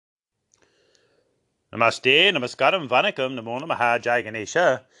Namaste, Namaskaram, Vanakkam, Namo Namaha, Jai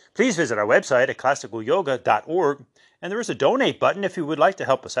Ganesha. Please visit our website at classicalyoga.org, and there is a donate button if you would like to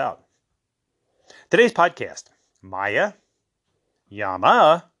help us out. Today's podcast, Maya,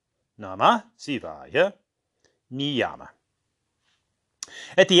 Yama, Namasivaya, Niyama.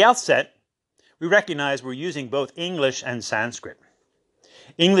 At the outset, we recognize we're using both English and Sanskrit.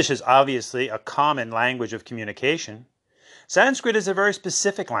 English is obviously a common language of communication. Sanskrit is a very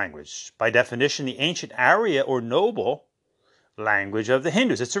specific language, by definition the ancient Arya or noble language of the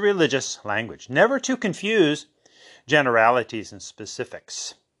Hindus. It's a religious language. Never to confuse generalities and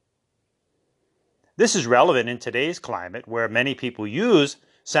specifics. This is relevant in today's climate where many people use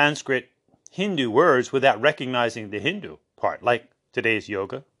Sanskrit Hindu words without recognizing the Hindu part, like today's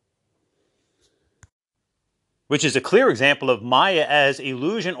yoga, which is a clear example of Maya as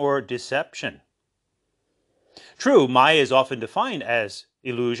illusion or deception. True, Maya is often defined as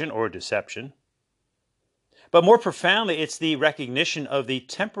illusion or deception, but more profoundly, it's the recognition of the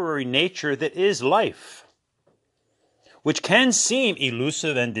temporary nature that is life, which can seem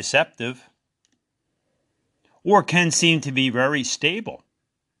elusive and deceptive, or can seem to be very stable.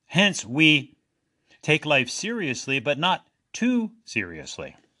 Hence, we take life seriously, but not too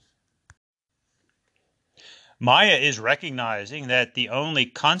seriously. Maya is recognizing that the only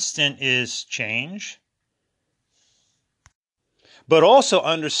constant is change, but also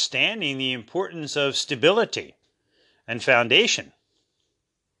understanding the importance of stability and foundation.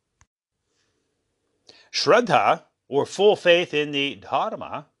 Shraddha, or full faith in the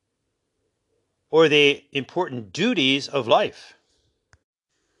dharma, or the important duties of life.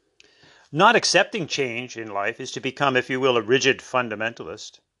 Not accepting change in life is to become, if you will, a rigid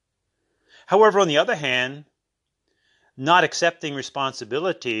fundamentalist. However, on the other hand, not accepting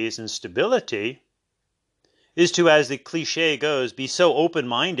responsibilities and stability is to, as the cliche goes, be so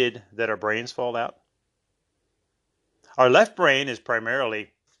open-minded that our brains fall out. Our left brain is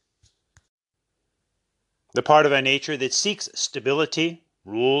primarily the part of our nature that seeks stability,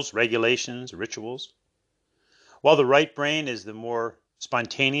 rules, regulations, rituals, while the right brain is the more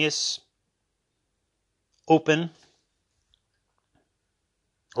spontaneous, open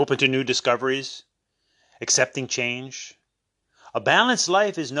to new discoveries, accepting change. A balanced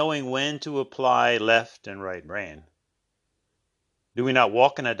life is knowing when to apply left and right brain. Do we not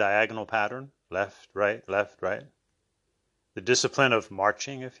walk in a diagonal pattern? Left, right, left, right. The discipline of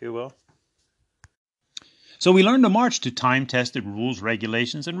marching, if you will. So we learn to march to time-tested rules,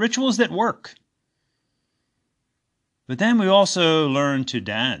 regulations, and rituals that work. But then we also learn to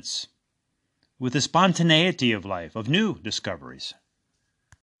dance with the spontaneity of life, of new discoveries.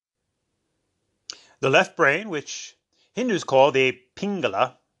 The left brain, which Hindus call the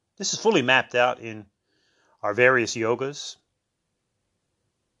Pingala, this is fully mapped out in our various yogas.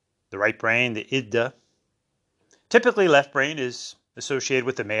 The right brain, the Ida. Typically, left brain is associated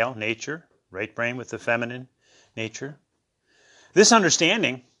with the male nature, right brain with the feminine nature. This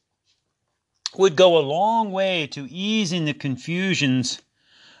understanding would go a long way to easing the confusions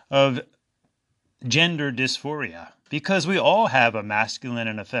of gender dysphoria, because we all have a masculine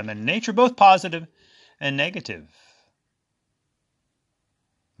and a feminine nature, both positive and negative.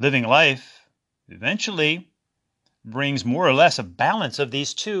 Living life eventually brings more or less a balance of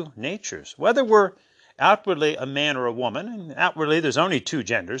these two natures. Whether we're outwardly a man or a woman, and outwardly there's only two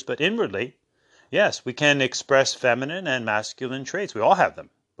genders, but inwardly, yes, we can express feminine and masculine traits. We all have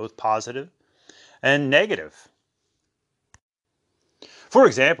them, both positive and negative. For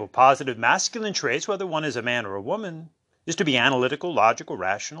example, positive masculine traits, whether one is a man or a woman, is to be analytical, logical,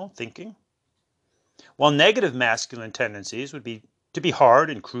 rational, thinking, while negative masculine tendencies would be to be hard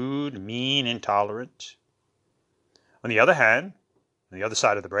and crude, mean, intolerant. On the other hand, on the other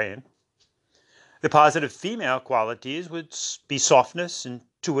side of the brain, the positive female qualities would be softness,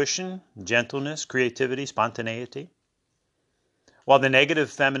 intuition, gentleness, creativity, spontaneity, while the negative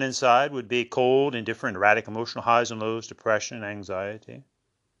feminine side would be cold, indifferent, erratic emotional highs and lows, depression, anxiety.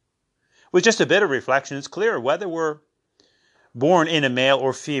 With just a bit of reflection, it's clear whether we're born in a male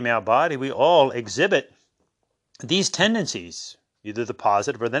or female body, we all exhibit these tendencies, either the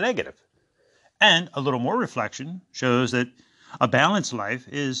positive or the negative. And a little more reflection shows that a balanced life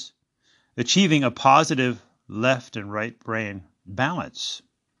is achieving a positive left and right brain balance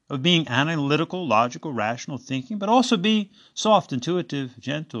of being analytical, logical, rational thinking, but also be soft, intuitive,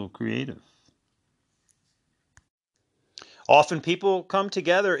 gentle, creative. Often people come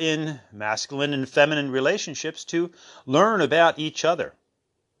together in masculine and feminine relationships to learn about each other,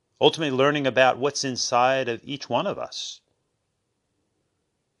 ultimately learning about what's inside of each one of us.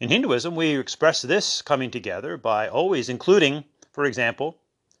 In Hinduism, we express this coming together by always including, for example,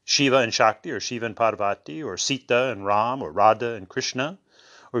 Shiva and Shakti, or Shiva and Parvati, or Sita and Ram, or Radha and Krishna,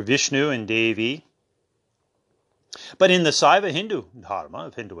 or Vishnu and Devi. But in the Saiva Hindu dharma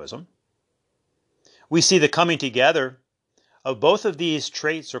of Hinduism, we see the coming together of both of these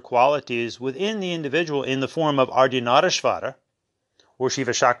traits or qualities within the individual in the form of Ardhanarishvara, or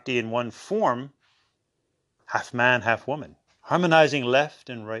Shiva Shakti in one form, half man, half woman, harmonizing left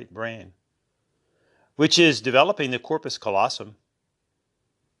and right brain, which is developing the corpus callosum,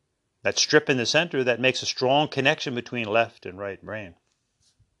 that strip in the center that makes a strong connection between left and right brain.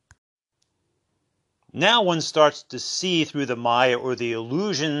 Now one starts to see through the Maya, or the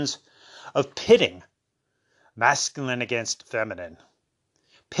illusions of pitting masculine against feminine,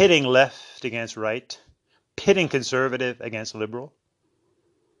 pitting left against right, pitting conservative against liberal.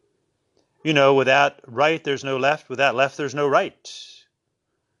 You know, without right, there's no left. Without left, there's no right.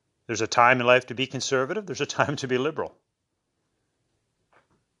 There's a time in life to be conservative. There's a time to be liberal.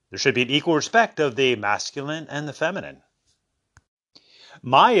 There should be an equal respect of the masculine and the feminine.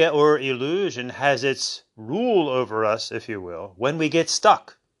 Maya, or illusion, has its rule over us, if you will, when we get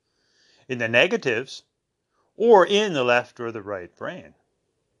stuck in the negatives or in the left or the right brain.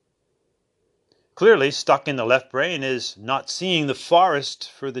 Clearly, stuck in the left brain is not seeing the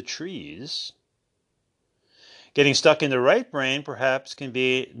forest for the trees. Getting stuck in the right brain, perhaps, can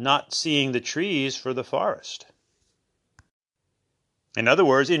be not seeing the trees for the forest. In other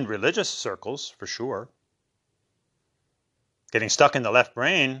words, in religious circles, for sure, getting stuck in the left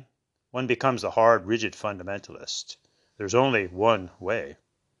brain, one becomes a hard, rigid fundamentalist. There's only one way.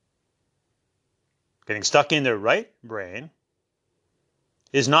 Getting stuck in the right brain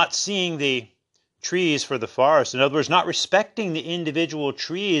is not seeing the trees for the forest. In other words, not respecting the individual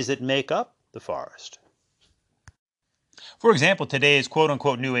trees that make up the forest. For example, today's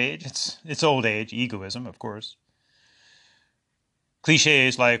quote-unquote new age, it's old age, egoism, of course.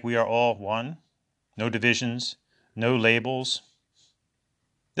 Cliches like we are all one, no divisions, no labels.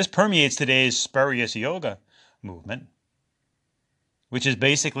 This permeates today's spurious yoga movement, which is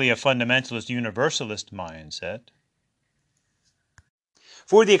basically a fundamentalist universalist mindset.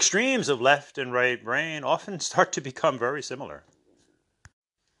 For the extremes of left and right brain often start to become very similar.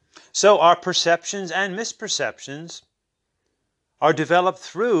 So our perceptions and misperceptions are developed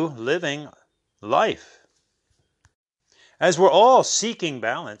through living life. As we're all seeking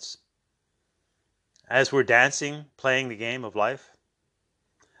balance, as we're dancing, playing the game of life,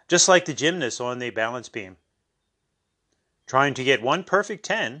 just like the gymnast on the balance beam, trying to get one perfect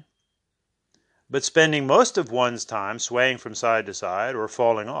 10, but spending most of one's time swaying from side to side or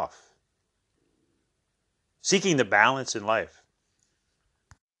falling off, seeking the balance in life.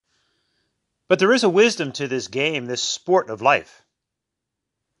 But there is a wisdom to this game, this sport of life.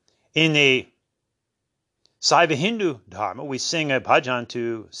 In the Saiva Hindu dharma, we sing a bhajan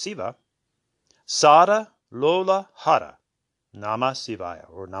to Siva, Sada Lola Hara, Namasivaya,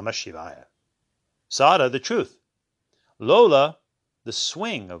 or Namasivaya. Sada, the truth. Lola, the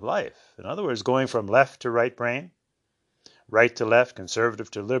swing of life. In other words, going from left to right brain, right to left, conservative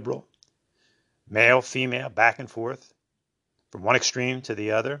to liberal, male, female, back and forth, from one extreme to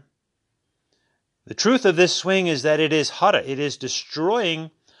the other. The truth of this swing is that it is hara, it is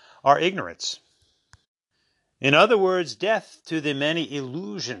destroying our ignorance. In other words, death to the many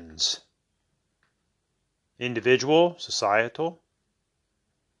illusions, individual, societal.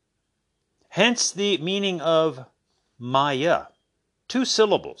 Hence the meaning of Maya, 2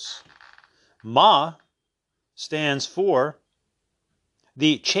 syllables. Ma stands for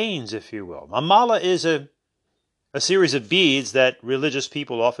the chains, if you will. A mala is a series of beads that religious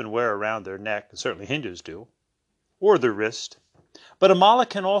people often wear around their neck, and certainly Hindus do, or their wrist. But a mala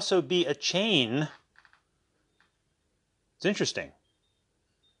can also be a chain. It's interesting.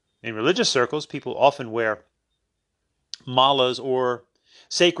 In religious circles, people often wear malas or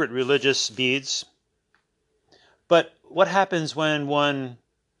sacred religious beads. But what happens when one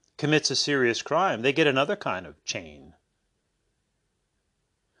commits a serious crime? They get another kind of chain.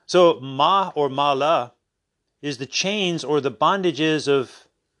 So ma or mala is the chains or the bondages of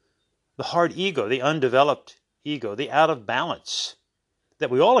the hard ego, the undeveloped ego, the out of balance that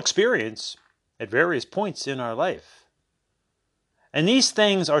we all experience at various points in our life. And these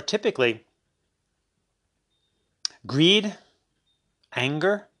things are typically greed,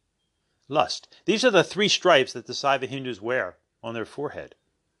 anger, lust. These are the 3 stripes that the Saiva Hindus wear on their forehead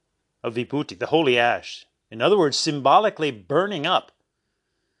of vibhuti, the holy ash. In other words, symbolically burning up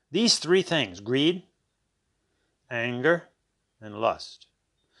these 3 things, greed, anger, and lust.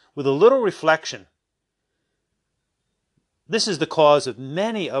 With a little reflection, this is the cause of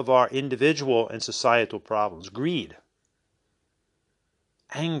many of our individual and societal problems. Greed,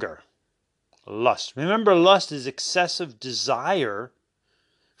 anger, lust. Remember, lust is excessive desire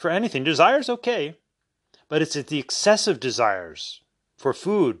for anything. Desire is okay, but it's the excessive desires for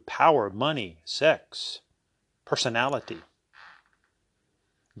food, power, money, sex, personality.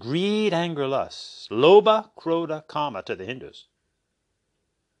 Greed, anger, lust. Lobha, krodha, kama to the Hindus.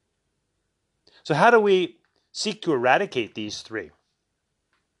 So how do we seek to eradicate these three?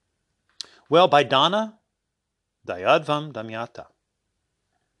 Well, by dana, dayadvam, damyata.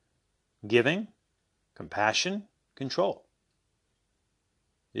 Giving, compassion, control.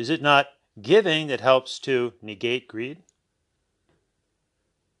 Is it not giving that helps to negate greed?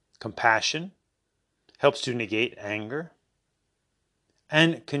 Compassion helps to negate anger.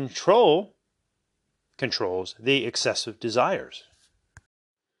 And control controls the excessive desires.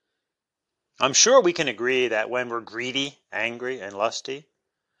 I'm sure we can agree that when we're greedy, angry, and lusty,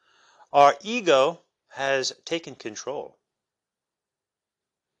 our ego has taken control,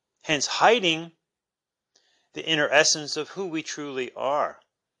 hence hiding the inner essence of who we truly are.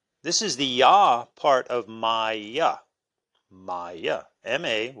 This is the ya part of Maya. Maya,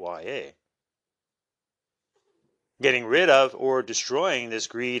 M-A-Y-A. Getting rid of or destroying this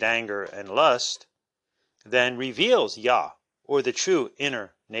greed, anger, and lust then reveals ya, or the true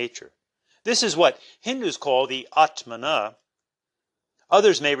inner nature. This is what Hindus call the Atmana.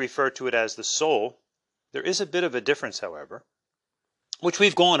 Others may refer to it as the soul. There is a bit of a difference, however, which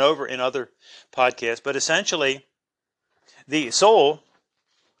we've gone over in other podcasts, but essentially the soul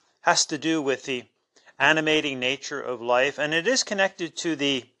has to do with the animating nature of life, and it is connected to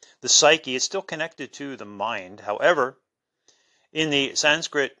the psyche. It's still connected to the mind. However, in the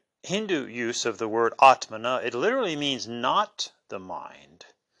Sanskrit Hindu use of the word Atmana, it literally means not the mind.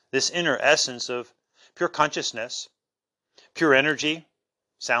 This inner essence of pure consciousness, pure energy,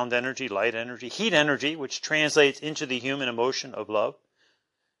 sound energy, light energy, heat energy, which translates into the human emotion of love.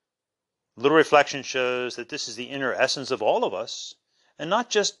 Little reflection shows that this is the inner essence of all of us, and not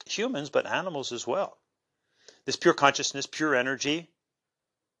just humans, but animals as well. This pure consciousness, pure energy,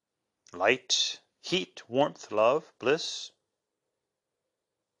 light, heat, warmth, love, bliss.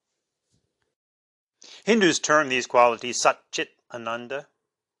 Hindus term these qualities Sat, Chit, Ananda,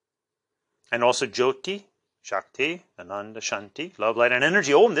 and also Jyoti, Shakti, Ananda, Shanti, love, light, and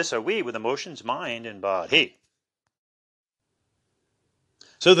energy. Om, this are we with emotions, mind, and body.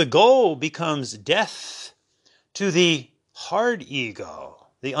 So the goal becomes death to the hard ego,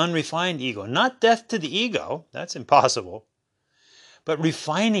 the unrefined ego. Not death to the ego, that's impossible, but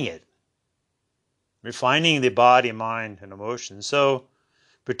refining it. Refining the body, mind, and emotions. So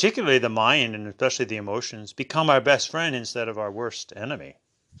particularly the mind, and especially the emotions, become our best friend instead of our worst enemy.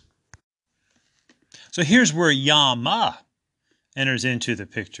 So here's where Yama enters into the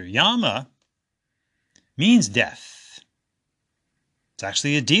picture. Yama means death. It's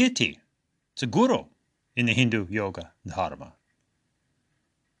actually a deity. It's a guru in the Hindu yoga dharma.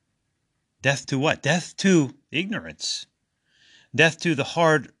 Death to what? Death to ignorance. Death to the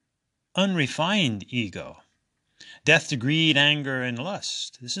hard, unrefined ego. Death to greed, anger, and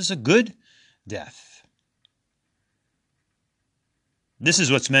lust. This is a good death. This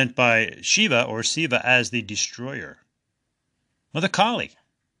is what's meant by Shiva or Siva as the destroyer. Mother Kali,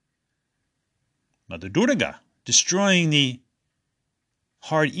 Mother Durga, destroying the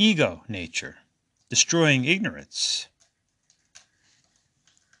hard ego nature, destroying ignorance.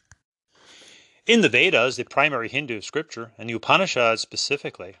 In the Vedas, the primary Hindu scripture, and the Upanishads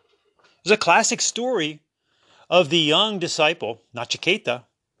specifically, there's a classic story of the young disciple, Nachiketa,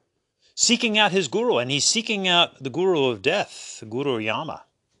 seeking out his guru, and he's seeking out the guru of death, the guru Yama.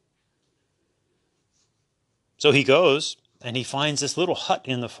 So he goes, and he finds this little hut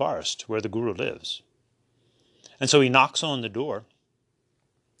in the forest where the guru lives. And so he knocks on the door.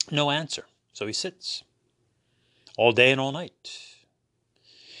 No answer. So he sits all day and all night.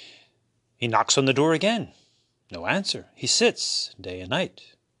 He knocks on the door again. No answer. He sits day and night.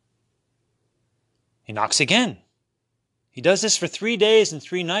 He knocks again. He does this for 3 days and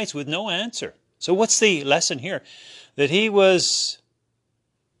 3 nights with no answer. So what's the lesson here? That he was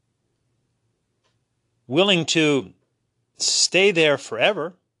willing to stay there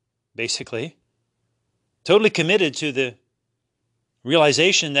forever, basically, totally committed to the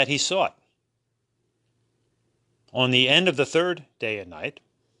realization that he sought. On the end of the 3rd day and night,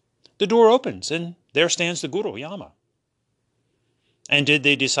 the door opens, and there stands the guru, Yama. And did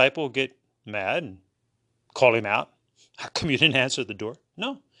the disciple get mad and call him out? How come you didn't answer the door?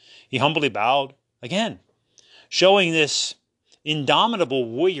 No. He humbly bowed again, showing this indomitable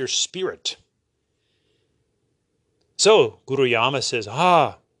warrior spirit. So Guru Yama says,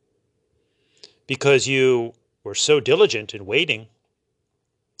 because you were so diligent in waiting,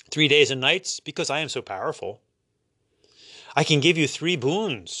 3 days and nights because I am so powerful. I can give you 3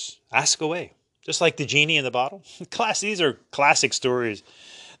 boons. Ask away. Just like the genie in the bottle. These are classic stories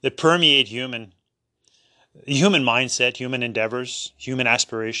that permeate human mindset, human endeavors, human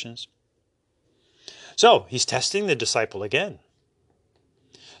aspirations. So he's testing the disciple again.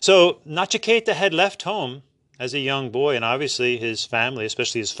 So Nachiketa had left home as a young boy, and obviously his family,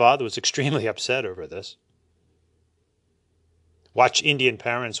 especially his father, was extremely upset over this. Watch Indian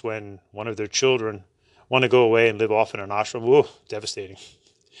parents when one of their children want to go away and live off in an ashram. Whoa, devastating.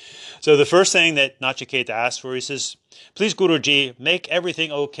 So the first thing that Nachiketa asked for, he says, please Guruji, make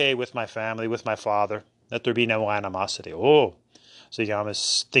everything okay with my family, with my father. Let there be no animosity. Oh, so Yama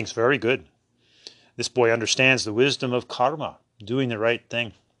thinks very good. This boy understands the wisdom of karma, doing the right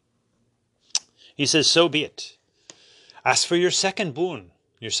thing. He says, so be it. Ask for your second boon,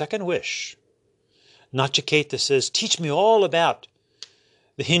 your second wish. Nachiketa says, teach me all about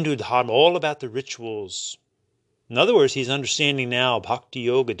the Hindu dharma, all about the rituals. In other words, he's understanding now bhakti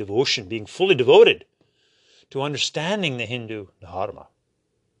yoga, devotion, being fully devoted to understanding the Hindu dharma.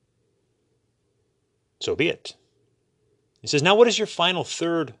 So be it. He says, now what is your final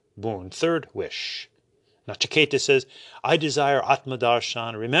third boon, third wish? Nachiketa says, I desire Atma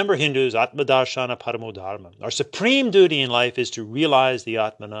Darshana. Remember Hindus, Atma Darshana Paramo Dharma. Our supreme duty in life is to realize the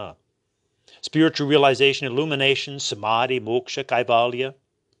Atmana. Spiritual realization, illumination, samadhi, moksha, kaivalya,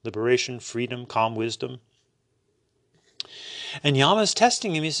 liberation, freedom, calm wisdom. And Yama is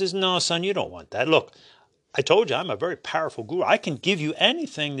testing him. He says, no, son, you don't want that. Look, I told you I'm a very powerful guru. I can give you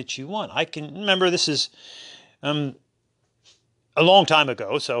anything that you want. Remember, this is a long time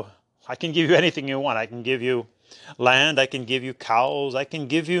ago, so I can give you anything you want. I can give you land. I can give you cows. I can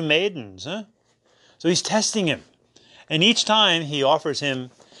give you maidens. Huh? So he's testing him. And each time he offers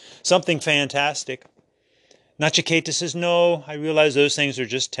him something fantastic, Nachiketa says, no, I realize those things are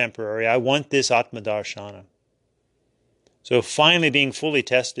just temporary. I want this Atma Darshana. So finally being fully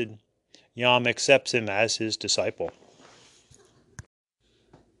tested, Yama accepts him as his disciple.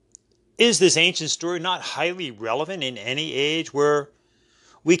 Is this ancient story not highly relevant in any age where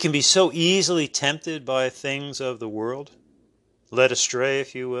we can be so easily tempted by things of the world, led astray,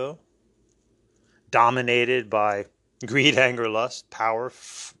 if you will, dominated by greed, anger, lust, power,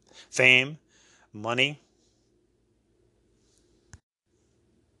 fame, money?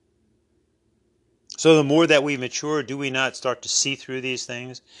 So the more that we mature, do we not start to see through these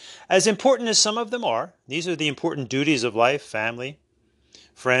things? As important as some of them are, these are the important duties of life, family,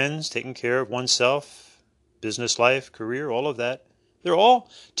 friends, taking care of oneself, business life, career, all of that. They're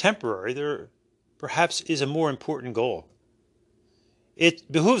all temporary. There perhaps is a more important goal.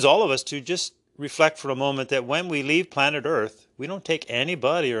 It behooves all of us to just reflect for a moment that when we leave planet Earth, we don't take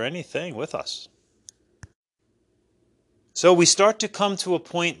anybody or anything with us. So we start to come to a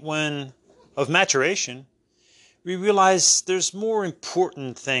point of maturation, we realize there's more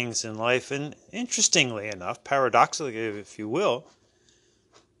important things in life. And interestingly enough, paradoxically, if you will,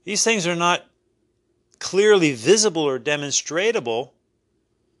 these things are not clearly visible or demonstratable,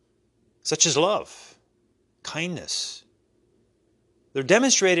 such as love, kindness. They're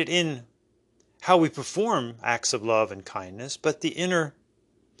demonstrated in how we perform acts of love and kindness, but the inner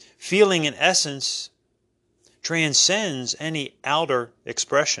feeling and essence transcends any outer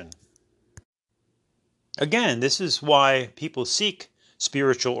expression. Again, this is why people seek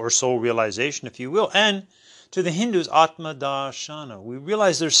spiritual or soul realization, if you will. And to the Hindus, Atma Darshana. We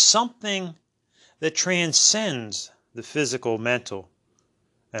realize there's something that transcends the physical, mental,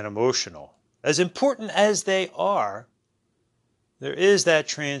 and emotional. As important as they are, there is that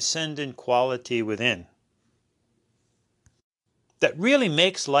transcendent quality within that really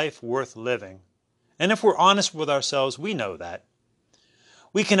makes life worth living. And if we're honest with ourselves, we know that.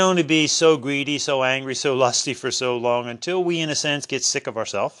 We can only be so greedy, so angry, so lusty for so long until we, in a sense, get sick of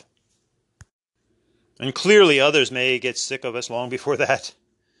ourselves. And clearly others may get sick of us long before that.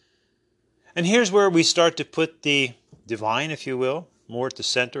 And here's where we start to put the divine, if you will, more at the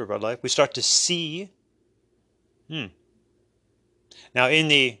center of our life. We start to see. Now, in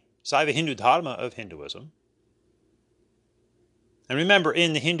the Saiva Hindu Dharma of Hinduism, and remember,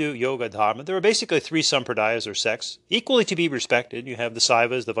 in the Hindu Yoga Dharma, there are basically 3 sampradayas or sects, equally to be respected. You have the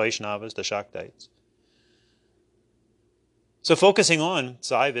Saivas, the Vaishnavas, the Shaktites. So focusing on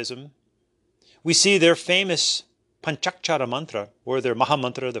Saivism, we see their famous Panchakshara mantra, or their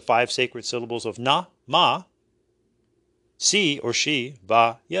Mahamantra, the 5 sacred syllables of Na, Ma, Si or She,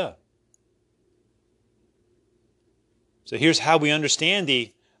 Va, Ya. So here's how we understand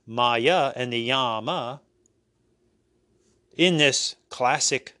the Maya and the Yama in this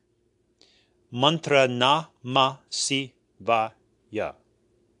classic mantra Namasivaya.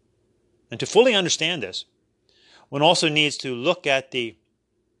 And to fully understand this, one also needs to look at the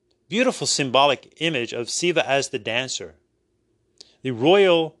beautiful symbolic image of Siva as the dancer, the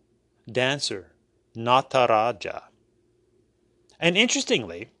royal dancer, Nataraja. And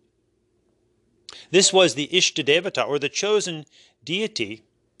interestingly, this was the Ishtadevata, or the chosen deity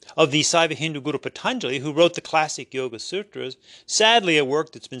of the Saiva Hindu Guru Patanjali, who wrote the classic Yoga Sutras, sadly a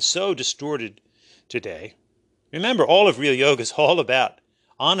work that's been so distorted today. Remember, all of real yoga is all about,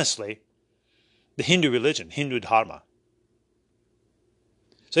 honestly, the Hindu religion, Hindu Dharma.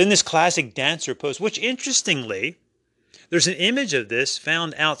 So in this classic dancer pose, which interestingly, there's an image of this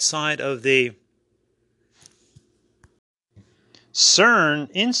found outside of the CERN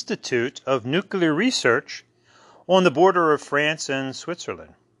Institute of Nuclear Research on the border of France and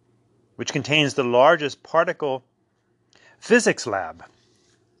Switzerland, which contains the largest particle physics lab.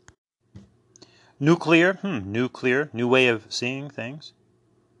 Nuclear, new way of seeing things.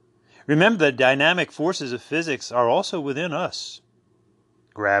 Remember, the dynamic forces of physics are also within us.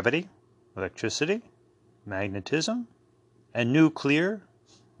 Gravity, electricity, magnetism, and nuclear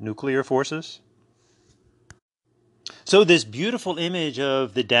forces. So this beautiful image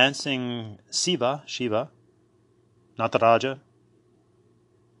of the dancing Shiva, Nataraja,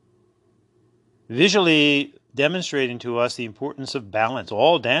 visually demonstrating to us the importance of balance.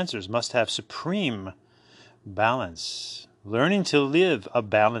 All dancers must have supreme balance, learning to live a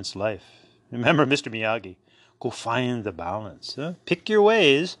balanced life. Remember Mr. Miyagi, go find the balance. Pick your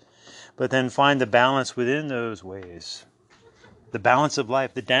ways, but then find the balance within those ways. The balance of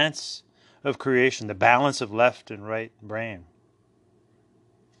life, the dance of creation, the balance of left and right brain.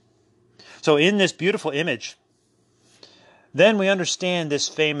 So in this beautiful image, then we understand this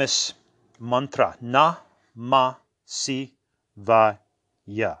famous mantra, Namasivaya.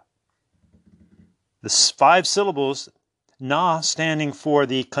 The 5 syllables, Na standing for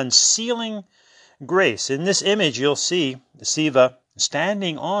the concealing grace. In this image you'll see Siva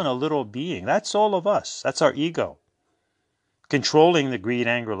standing on a little being. That's all of us. That's our ego. Controlling the greed,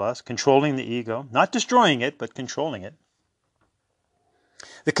 anger, lust, controlling the ego, not destroying it, but controlling it.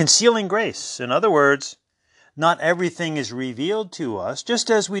 The concealing grace, in other words, not everything is revealed to us, just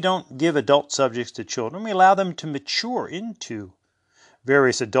as we don't give adult subjects to children, we allow them to mature into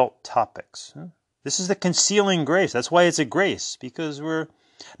various adult topics. This is the concealing grace. That's why it's a grace, because we're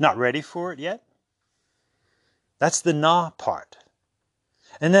not ready for it yet. That's the na part.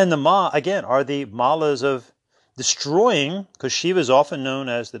 And then the ma, again, are the malas of destroying, because Shiva is often known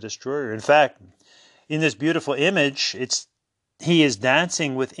as the destroyer. In fact, in this beautiful image, he is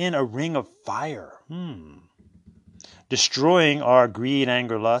dancing within a ring of fire. Destroying our greed,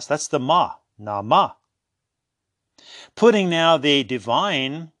 anger, lust. That's the ma, Nama. Putting now the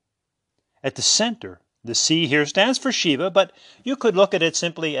divine at the center. The C here stands for Shiva, but you could look at it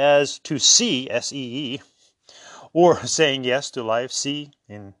simply as to see, S-E-E, or saying yes to life, see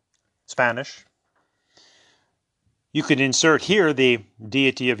in Spanish. You could insert here the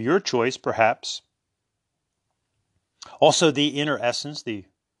deity of your choice, perhaps. Also the inner essence, the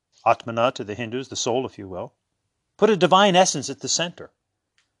Atmana to the Hindus, the soul, if you will. Put a divine essence at the center.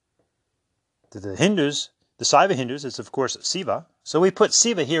 To the Hindus, the Saiva Hindus, it's of course Siva. So we put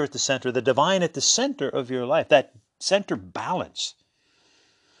Siva here at the center, the divine at the center of your life, that center balance.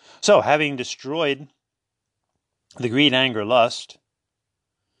 So having destroyed the greed, anger, lust,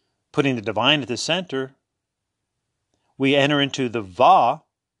 putting the divine at the center, we enter into the Va,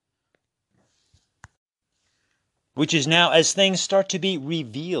 which is now as things start to be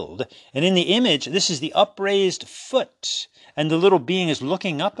revealed. And in the image, this is the upraised foot, and the little being is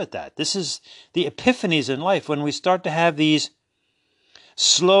looking up at that. This is the epiphanies in life, when we start to have these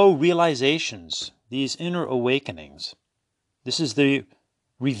slow realizations, these inner awakenings. This is the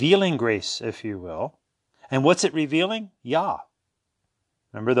revealing grace, if you will. And what's it revealing? Ya.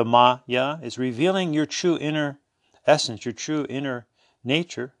 Remember the Ma, Ya, is revealing your true inner essence, your true inner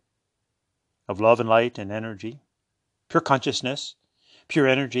nature of love and light and energy. Pure consciousness, pure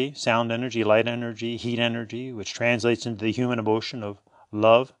energy, sound energy, light energy, heat energy, which translates into the human emotion of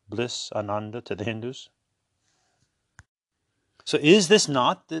love, bliss, ananda to the Hindus. So is this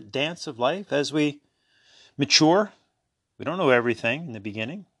not the dance of life as we mature? We don't know everything in the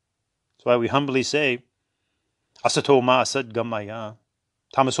beginning. That's why we humbly say, Asato ma asad gamaya,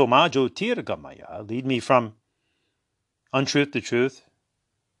 tamaso ma jyotir gamaya. Lead me from untruth to truth,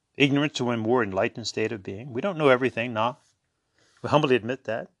 ignorance to a more enlightened state of being. We don't know everything, nah. We humbly admit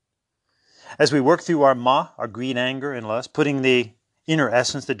that. As we work through our ma, our greed, anger, and lust, putting the inner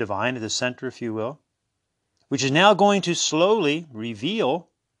essence, the divine, at the center, if you will, which is now going to slowly reveal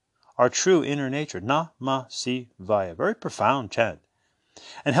our true inner nature. Namasivaya. Very profound chant.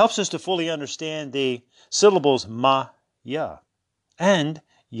 and helps us to fully understand the syllables ma-ya and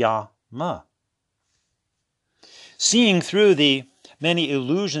Yama. Seeing through the many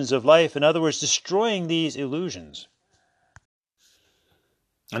illusions of life, in other words, destroying these illusions.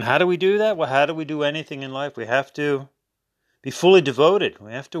 And how do we do that? Well, how do we do anything in life? We have to be fully devoted.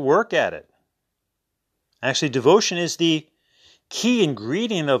 We have to work at it. Actually, devotion is the key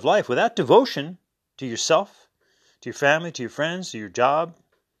ingredient of life. Without devotion to yourself, to your family, to your friends, to your job,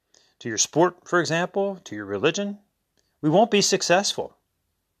 to your sport, for example, to your religion, we won't be successful.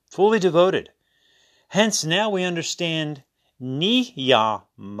 Fully devoted. Hence, now we understand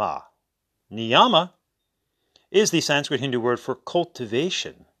Niyama. Niyama is the Sanskrit Hindu word for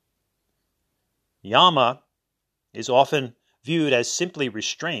cultivation. Yama is often viewed as simply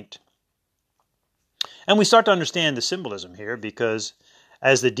restraint. And we start to understand the symbolism here because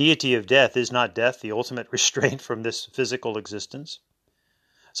as the deity of death, is not death the ultimate restraint from this physical existence?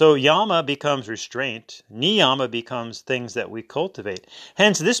 So Yama becomes restraint. Niyama becomes things that we cultivate.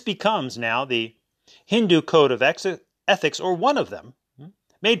 Hence, this becomes now the Hindu code of ethics, or one of them,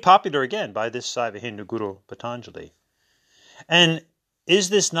 made popular again by this Saiva Hindu guru Patanjali. And is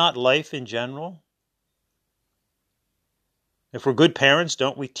this not life in general? If we're good parents,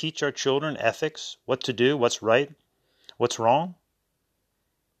 don't we teach our children ethics, what to do, what's right, what's wrong?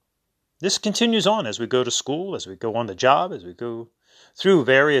 This continues on as we go to school, as we go on the job, as we go through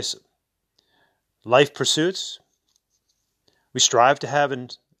various life pursuits. We strive to have an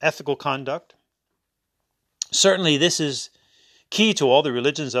ethical conduct. Certainly, this is key to all the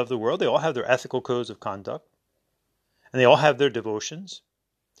religions of the world. They all have their ethical codes of conduct, and they all have their devotions.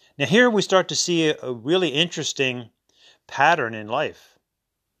 Now, here we start to see a really interesting pattern in life.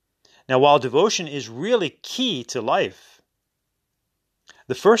 Now, while devotion is really key to life,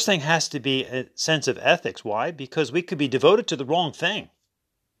 the first thing has to be a sense of ethics. Why? Because we could be devoted to the wrong thing.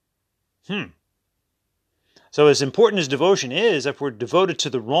 So as important as devotion is, if we're devoted to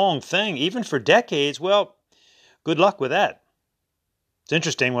the wrong thing, even for decades, well, good luck with that. It's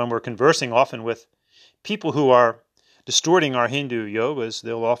interesting when we're conversing often with people who are distorting our Hindu yogas,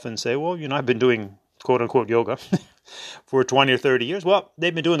 they'll often say, well, I've been doing quote-unquote yoga for 20 or 30 years. Well,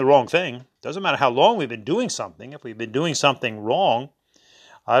 they've been doing the wrong thing. Doesn't matter how long we've been doing something. If we've been doing something wrong,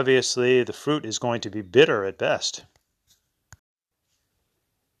 obviously the fruit is going to be bitter at best.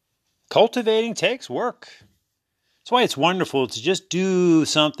 Cultivating takes work. That's why it's wonderful to just do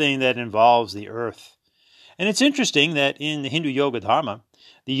something that involves the earth. And it's interesting that in the Hindu Yoga Dharma,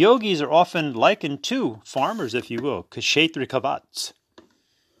 the yogis are often likened to farmers, if you will, kshetri kavats.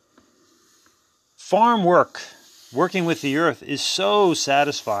 Farm work, working with the earth, is so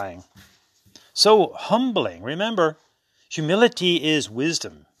satisfying, so humbling. Remember, humility is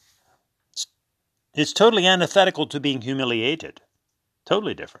wisdom. It's totally antithetical to being humiliated.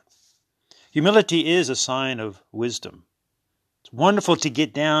 Totally different. Humility is a sign of wisdom. It's wonderful to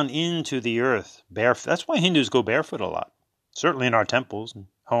get down into the earth barefoot. That's why Hindus go barefoot a lot, certainly in our temples and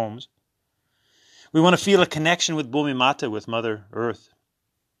homes. We want to feel a connection with Bhumi Mata, with Mother Earth.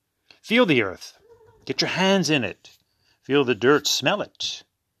 Feel the earth. Get your hands in it. Feel the dirt. Smell it.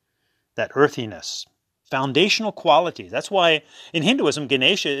 That earthiness. Foundational qualities. That's why in Hinduism,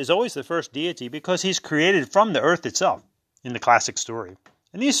 Ganesha is always the first deity, because he's created from the earth itself in the classic story.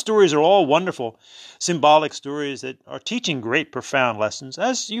 And these stories are all wonderful, symbolic stories that are teaching great, profound lessons,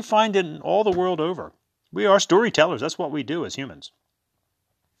 as you find in all the world over. We are storytellers. That's what we do as humans.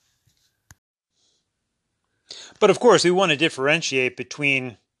 But of course, we want to differentiate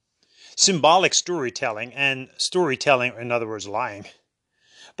between symbolic storytelling and storytelling, in other words, lying.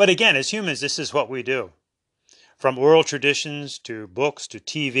 But again, as humans, this is what we do. From oral traditions to books to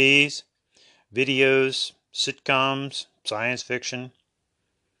TVs, videos, sitcoms, science fiction.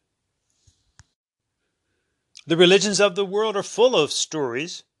 The religions of the world are full of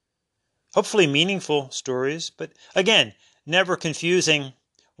stories, hopefully meaningful stories, but again, never confusing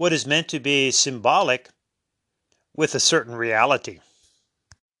what is meant to be symbolic with a certain reality.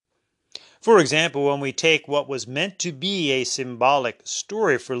 For example, when we take what was meant to be a symbolic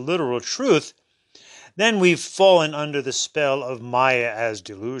story for literal truth, then we've fallen under the spell of Maya as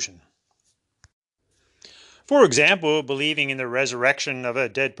delusion. For example, believing in the resurrection of a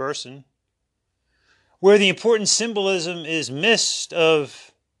dead person, where the important symbolism is missed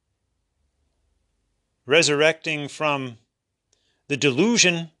of resurrecting from the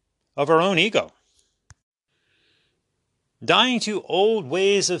delusion of our own ego. Dying to old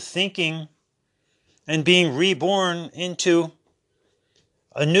ways of thinking and being reborn into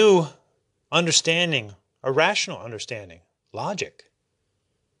a new understanding, a rational understanding, logic.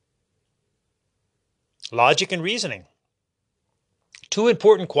 Logic and reasoning. two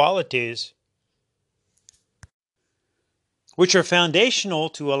important qualities which are foundational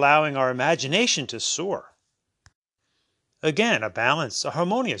to allowing our imagination to soar. Again, a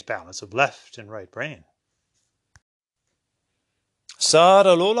harmonious balance of left and right brain.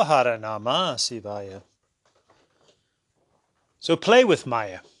 Sadalolahara Namasivaya. So play with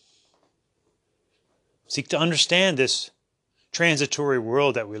Maya. Seek to understand this transitory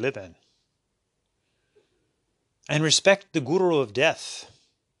world that we live in. And respect the Guru of death.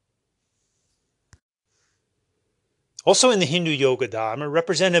 Also in the Hindu Yoga Dharma,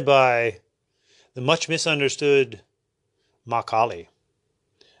 represented by the much misunderstood Ma Kali.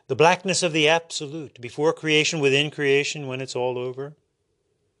 The blackness of the absolute, before creation, within creation, when it's all over.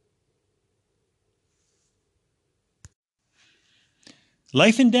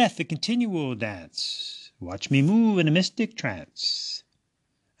 Life and death, the continual dance. Watch me move in a mystic trance.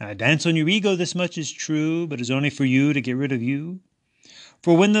 I dance on your ego, this much is true, but is only for you to get rid of you.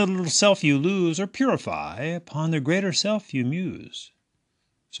 For when the little self you lose or purify, upon the greater self you muse.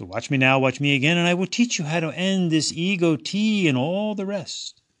 So watch me now, watch me again, and I will teach you how to end this ego tea and all the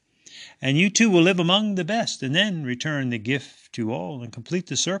rest. And you too will live among the best, and then return the gift to all and complete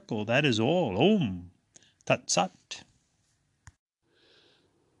the circle. That is all. Om Tat Sat.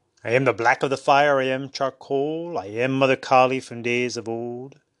 I am the black of the fire, I am charcoal, I am Mother Kali from days of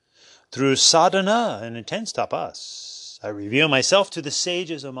old. Through sadhana and intense tapas, I reveal myself to the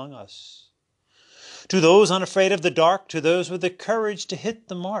sages among us. To those unafraid of the dark, to those with the courage to hit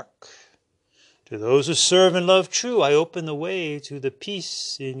the mark. To those who serve and love true, I open the way to the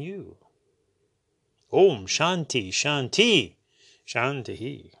peace in you. Om Shanti, Shanti,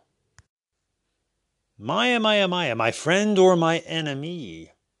 Shanti. Maya, Maya, Maya, my friend or my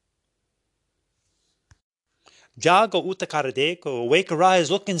enemy. Jago Uttakaradeko, awake, arise,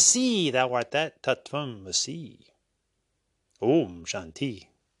 look and see, thou art that Tattvam Asi. Om Shanti.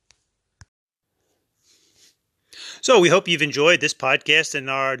 So we hope you've enjoyed this podcast and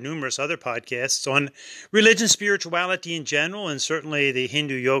our numerous other podcasts on religion, spirituality in general, and certainly the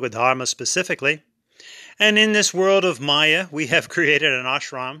Hindu Yoga Dharma specifically. And in this world of Maya, we have created an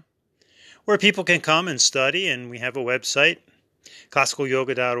ashram where people can come and study, and we have a website,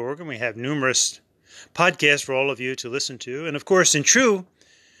 classicalyoga.org, and we have numerous podcasts for all of you to listen to. And of course, in true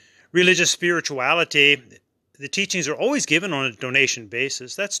religious spirituality, the teachings are always given on a donation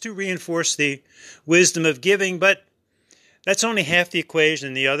basis. That's to reinforce the wisdom of giving, but that's only half the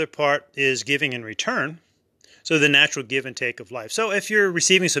equation. The other part is giving in return, so the natural give and take of life. So if you're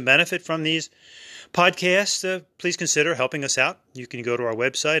receiving some benefit from these podcasts, please consider helping us out. You can go to our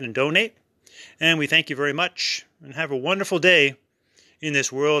website and donate. And we thank you very much, and have a wonderful day in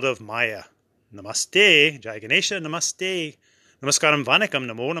this world of Maya. Namaste, Jai Ganesha, Namaste, Namaskaram Vanakam,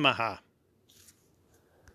 Namo Namaha.